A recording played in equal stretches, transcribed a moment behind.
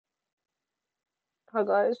Hi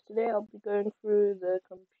guys, today I'll be going through the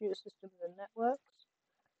computer systems and networks.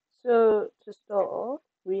 So to start off,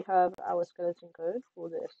 we have our skeleton code for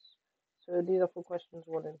this. So these are for questions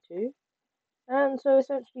 1 and 2. And so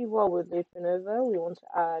essentially while we're looping over, we want to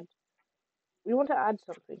add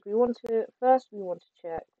something. We want to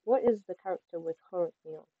check what is the character we're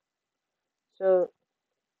currently on. So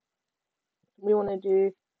we want to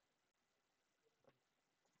do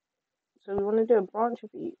a branch of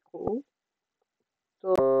equal.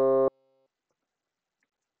 So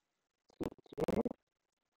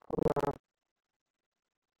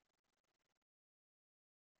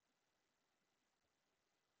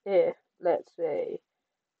if let's say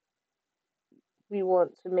we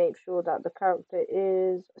want to make sure that the character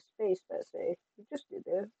is a space, let's say. We just do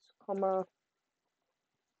this, comma,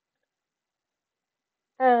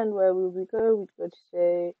 and where will we go? We'd go to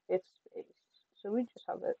say if space. So we just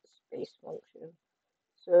have a space function.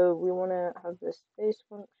 So we want to have this space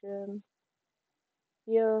function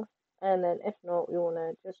here, and then if not, we want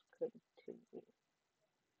to just continue.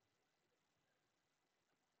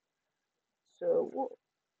 So what?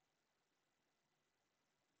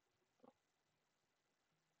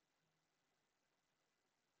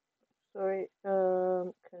 Sorry,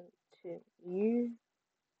 continue.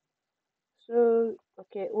 So,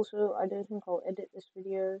 okay, also, I don't think I'll edit this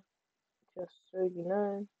video, just so you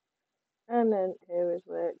know. And then here is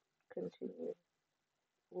where continue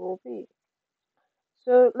will be.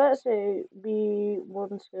 So let's say we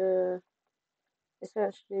want to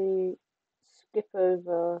essentially skip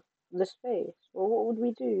over the space. Well, what would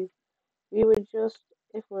we do? We would just,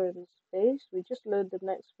 if we're in space, we just load the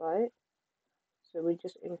next byte. So we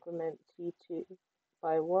just increment t2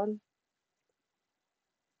 by 1.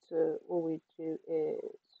 So all we do is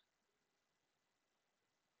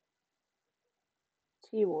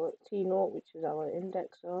t0, which is our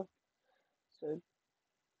indexer. So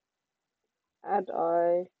add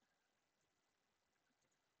I,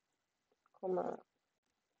 comma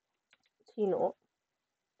t0,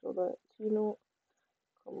 dollar t0,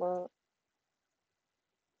 comma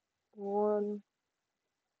 1,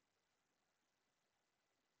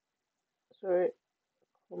 sorry,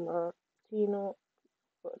 comma t0,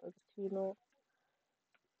 got another t0,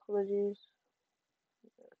 apologies,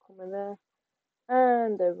 comma there,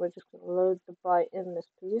 and then we're just going to load the byte in this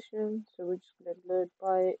position. So we're just going to load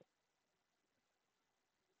byte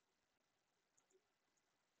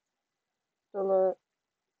dollar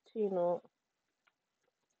t0,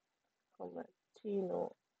 comma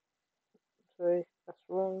t0, sorry, that's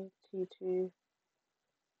wrong, t2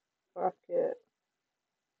 bracket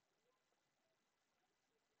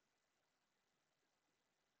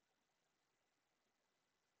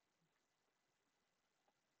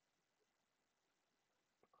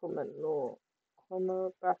comma no, comma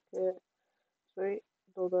bracket, sorry,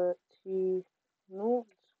 dollar t0,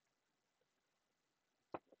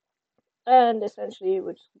 and essentially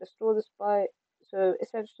we're just going to store this byte. So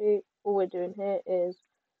essentially all we're doing here is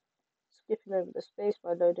skipping over the space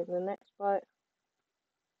by loading the next byte.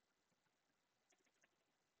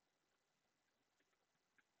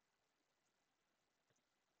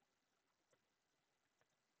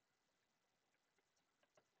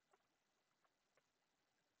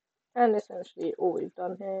 And essentially all we've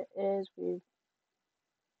done here is we've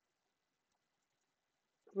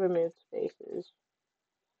removed spaces.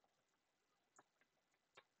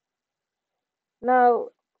 Now,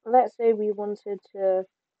 let's say we wanted to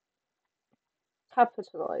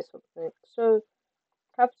capitalize something. So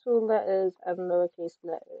capital letters and lowercase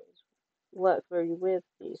letters work very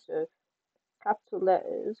weirdly. So capital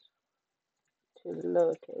letters to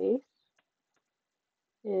lowercase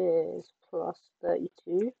is plus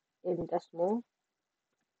 32 in decimal.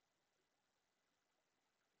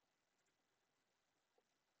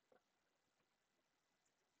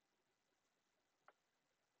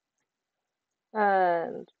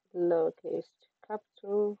 And lowercase to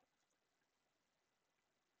capital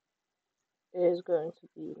is going to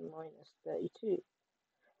be minus 32.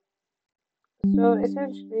 So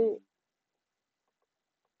essentially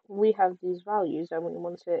we have these values and we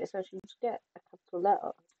want to essentially just get a capital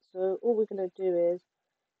letter. So all we're going to do is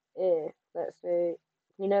if, let's say,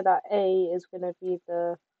 you know that A is going to be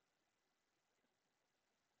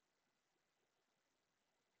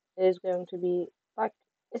like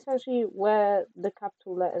essentially where the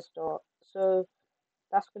capital letters start. So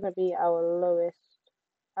that's going to be our lowest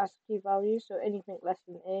ASCII value. So anything less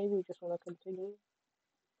than A, we just want to continue.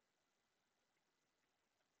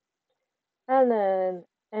 And then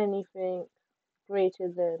anything greater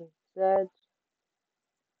than Z,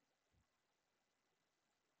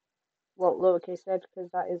 well, lowercase z,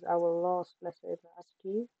 because that is our last letter in the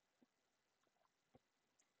ASCII.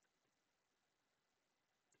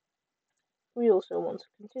 We also want to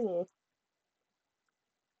continue.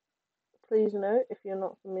 Please note, if you're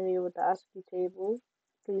not familiar with the ASCII table,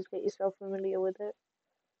 please get yourself familiar with it.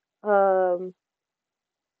 I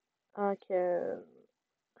can't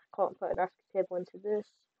put an ASCII table into this,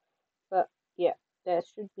 but yeah, there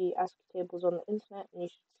should be ASCII tables on the internet, and you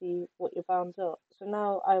should see what your bounds are. So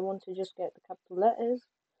now I want to just get the capital letters.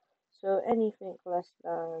 So anything less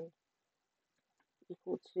than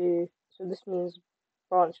equal to, so this means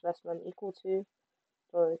branch less than equal to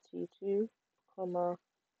 $T2, comma,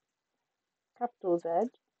 capital Z,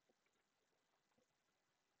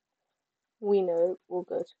 we know will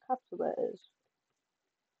go to capital letters.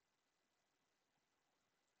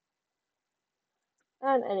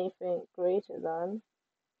 And anything greater than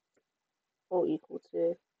or equal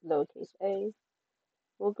to lowercase a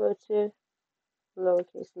will go to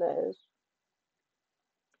lowercase letters.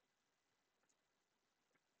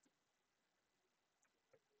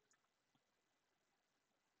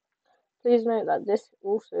 Please note that this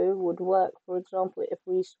also would work, for example, if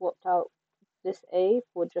we swapped out this a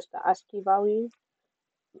for just the ASCII value.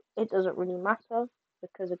 It doesn't really matter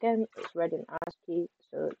because, again, it's read in ASCII,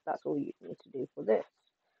 so that's all you need to do for this.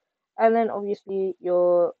 And then obviously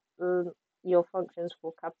your functions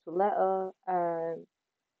for capital letter and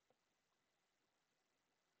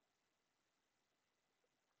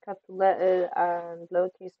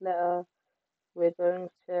lowercase letter, we're going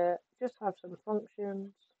to just have some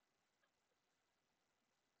functions.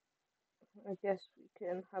 I guess we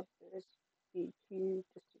can have this EQ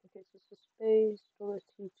just in case it's a space,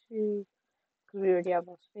 $T2, because we already have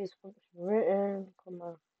our space function written,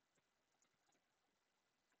 comma.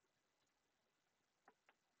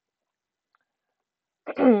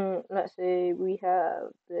 Let's say we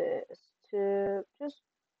have this to just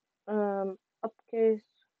uppercase,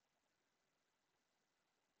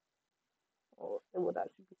 or it would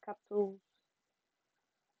actually be capitals.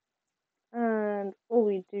 And all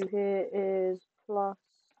we do here is plus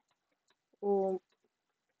or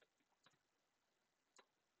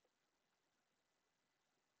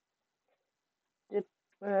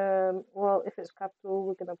well, if it's capital,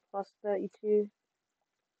 we're gonna plus 32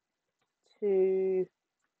 to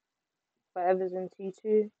whatever's in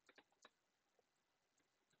T2.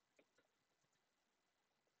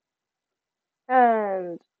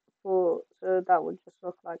 And so that would just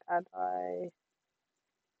look like add I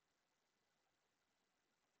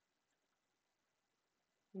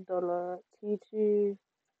 $T2,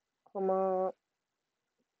 comma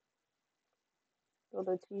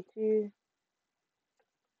 $T2,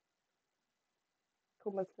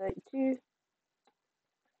 comma 32.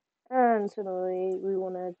 And similarly, we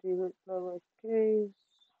want to do it lowercase,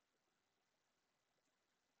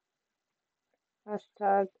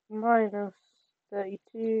 hashtag minus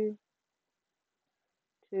 32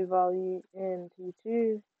 to value in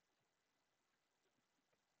T2.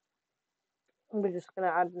 And we're just going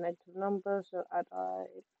to add a negative number, so add I,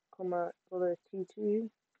 comma $T2,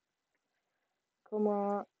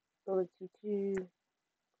 comma $T2,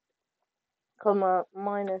 comma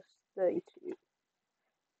minus 32.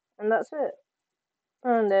 And that's it.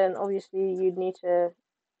 And then obviously you'd need to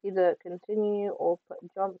either continue or put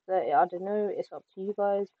jump there. I don't know, it's up to you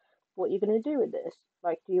guys what you're going to do with this.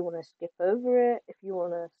 Like, do you want to skip over it? If you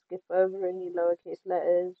want to skip over any lowercase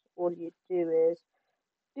letters, all you do is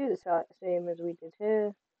do the same as we did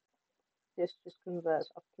here. This just converts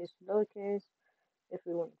uppercase to lowercase. If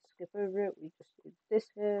we want to skip over it, we just do this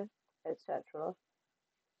here, etc.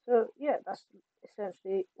 So yeah, that's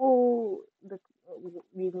essentially all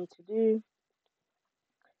we need to do.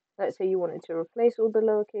 Let's say you wanted to replace all the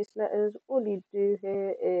lowercase letters. All you do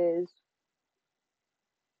here is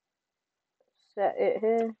set it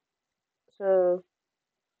here. So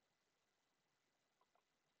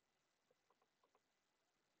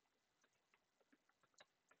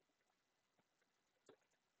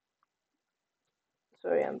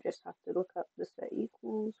sorry, I'm just have to look up the set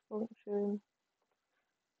equals function.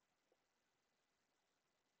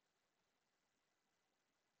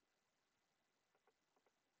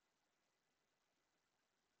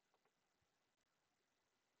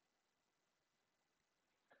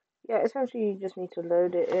 Yeah, essentially you just need to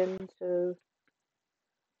load it in. So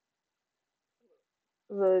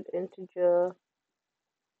load integer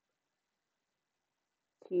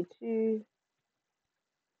T2.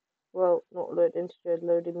 Well, not load integer,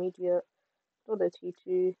 load immediate.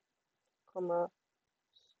 $T2, comma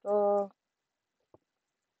star.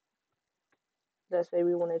 Let's say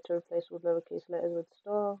we wanted to replace all lowercase letters with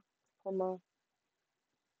star, comma.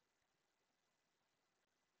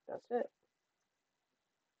 That's it.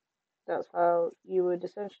 That's how you would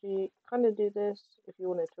essentially kind of do this if you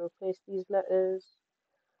wanted to replace these letters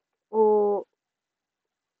or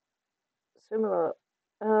similar.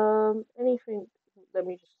 Anything, let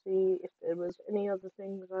me just see if there was any other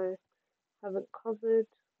things I haven't covered.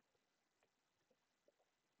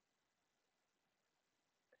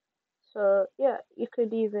 So yeah, you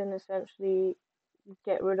could even essentially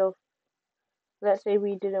get rid of, let's say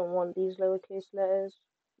we didn't want these lowercase letters.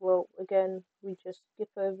 Well, again, we just skip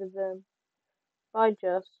over them by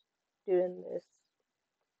just doing this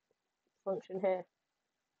function here.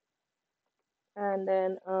 And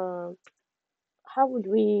then how would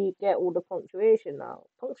we get all the punctuation now?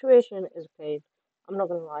 Punctuation is a pain. I'm not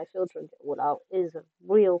gonna lie, filtering it all out is a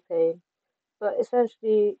real pain. But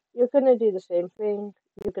essentially, you're gonna do the same thing.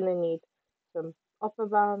 You're gonna need some upper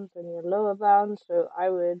bounds and your lower bounds. So I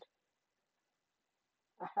would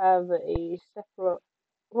have a separate.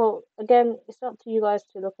 Well, again, it's up to you guys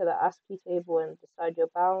to look at the ASCII table and decide your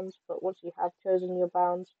bounds. But once you have chosen your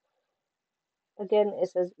bounds, again,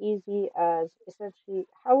 it's as easy as essentially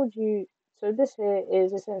how would you. So this here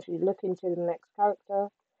is essentially looking to the next character.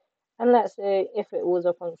 And let's say if it was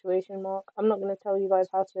a punctuation mark, I'm not going to tell you guys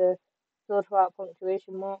how to filter out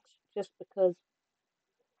punctuation marks just because,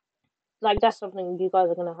 like, that's something you guys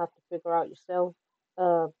are going to have to figure out yourself.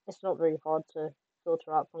 It's not very hard to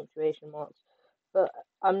filter out punctuation marks, but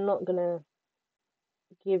I'm not going to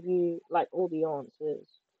give you, like, all the answers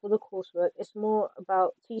for the coursework. It's more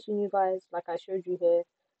about teaching you guys, like I showed you here,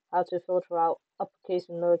 how to filter out uppercase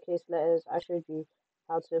and lowercase letters. I showed you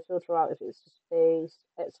how to filter out if it's a space,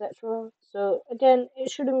 etc. So again,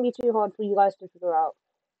 it shouldn't be too hard for you guys to figure out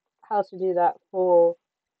how to do that for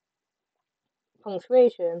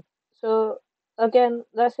punctuation. So again,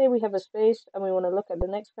 let's say we have a space and we want to look at the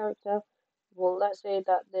next character. Well, let's say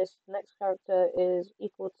that this next character is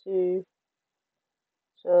equal to,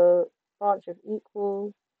 so branch of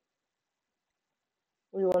equal,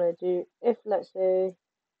 we want to do if, let's say,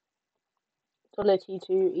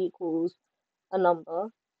 $t2 equals a number.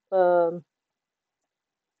 I'm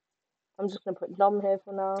just going to put num here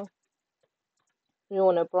for now. We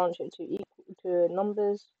want to branch it to equal to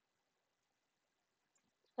numbers.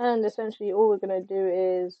 And essentially all we're going to do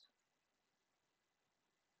is,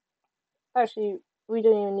 actually, we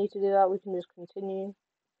don't even need to do that. We can just continue.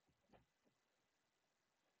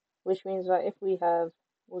 Which means that if we have,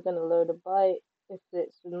 we're going to load a byte. If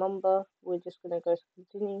it's a number, we're just going to go to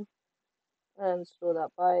continue and store that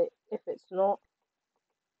byte. If it's not,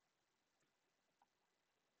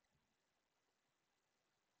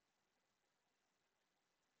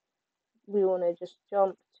 we want to just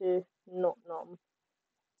jump to not num.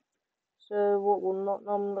 So what will not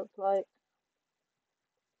num look like?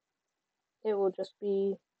 It will just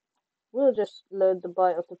be, we'll just load the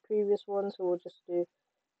byte of the previous one. So we'll just do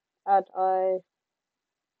add I,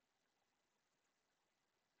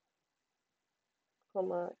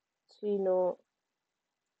 comma, T0,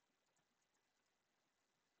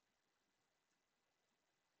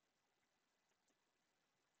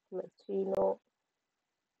 comma, T0,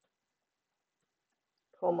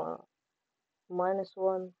 comma,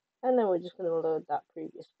 -1. And then we're just going to load that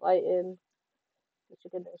previous byte in, which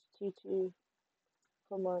again is T2,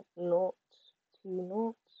 comma, not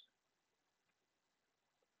T0.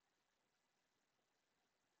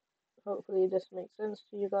 Hopefully this makes sense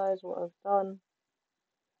to you guys, what I've done.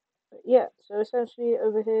 But yeah, so essentially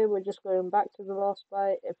over here we're just going back to the last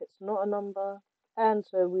byte if it's not a number, and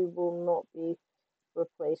so we will not be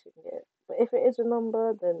replacing it. But if it is a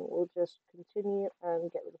number, then we'll just continue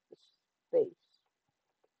and get rid of the space.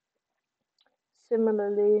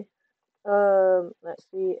 Similarly, let's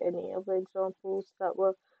see any other examples that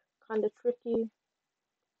were kind of tricky.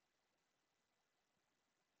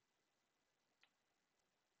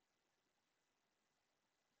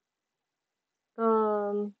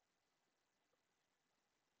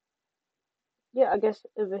 Yeah, I guess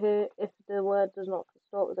over here, if the word does not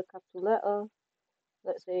start with a capital letter,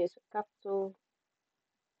 let's say it's a capital,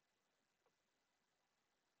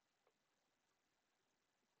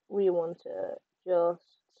 we want to just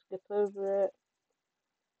skip over it.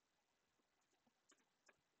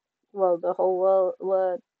 Well, the whole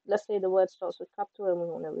word, let's say the word starts with capital and we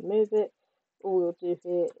want to remove it. All we'll do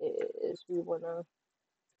here is we want to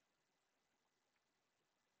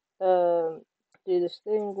do this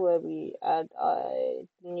thing where we add a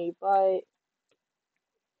new byte.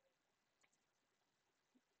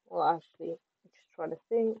 Well, actually, I'm just trying to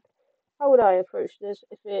think. How would I approach this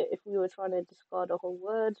if we were trying to discard a whole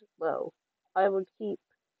word? Well, I would keep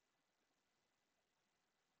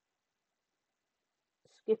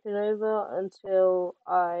skipping over until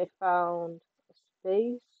I found a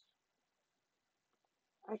space.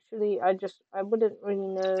 Actually, I wouldn't really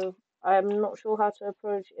know. I'm not sure how to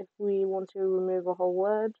approach if we want to remove a whole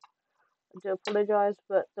word. I do apologize,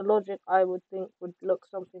 but the logic I would think would look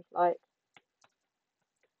something like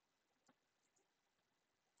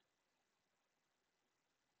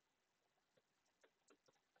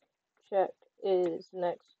check is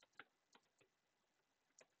next.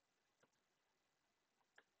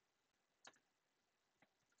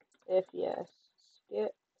 If yes,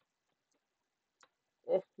 skip.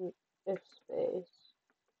 If space,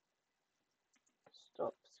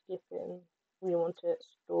 stop skipping. We want to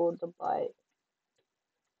store the byte.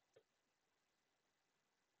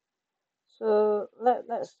 So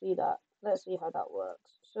let's see that. Let's see how that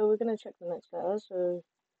works. So we're gonna check the next letter. So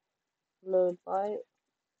load byte.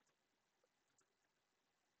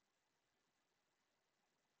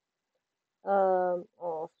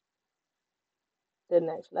 Of the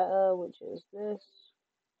next letter, which is this.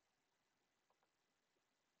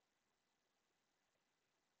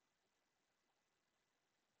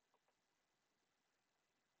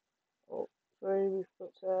 Oh, sorry, we've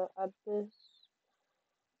got to add this.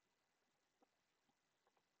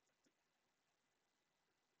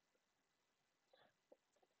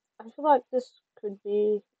 I feel like this could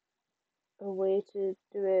be a way to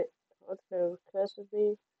do it, I don't know,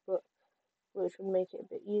 recursively, but which would make it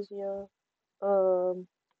a bit easier.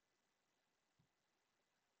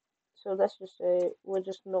 So let's just say we're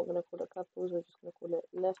just not gonna call it capitals, we're just gonna call it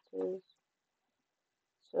letters.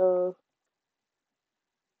 So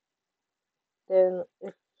then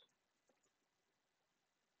if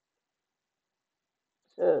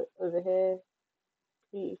so over here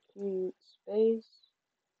PQ space,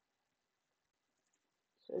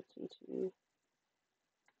 so T2,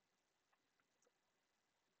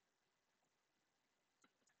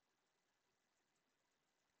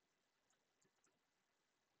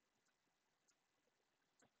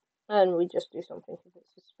 and we just do something if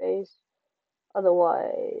it's a space.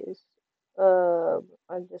 Otherwise,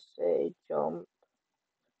 I just say jump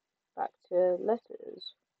back to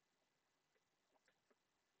letters,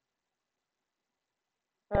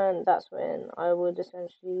 and that's when I would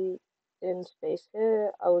essentially in space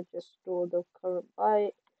here I would just store the current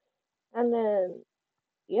byte, and then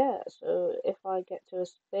yeah, so if I get to a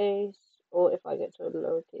space or if I get to a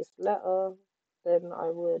lowercase letter, then I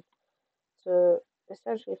would, so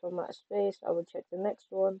essentially if I'm at a space, I would check the next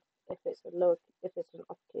one. If it's if it's an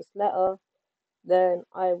uppercase letter, then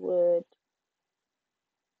I would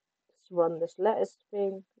run this letters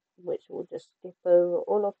thing, which will just skip over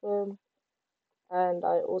all of them. And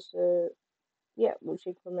I also, yeah, which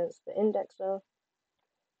increments the indexer,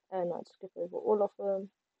 and I'd skip over all of them,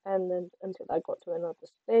 and then until I got to another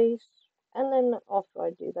space. And then after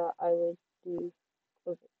I do that, do,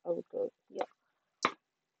 I would go, yeah.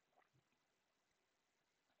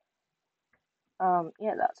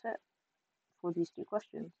 Yeah, that's it for these two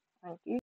questions. Thank you.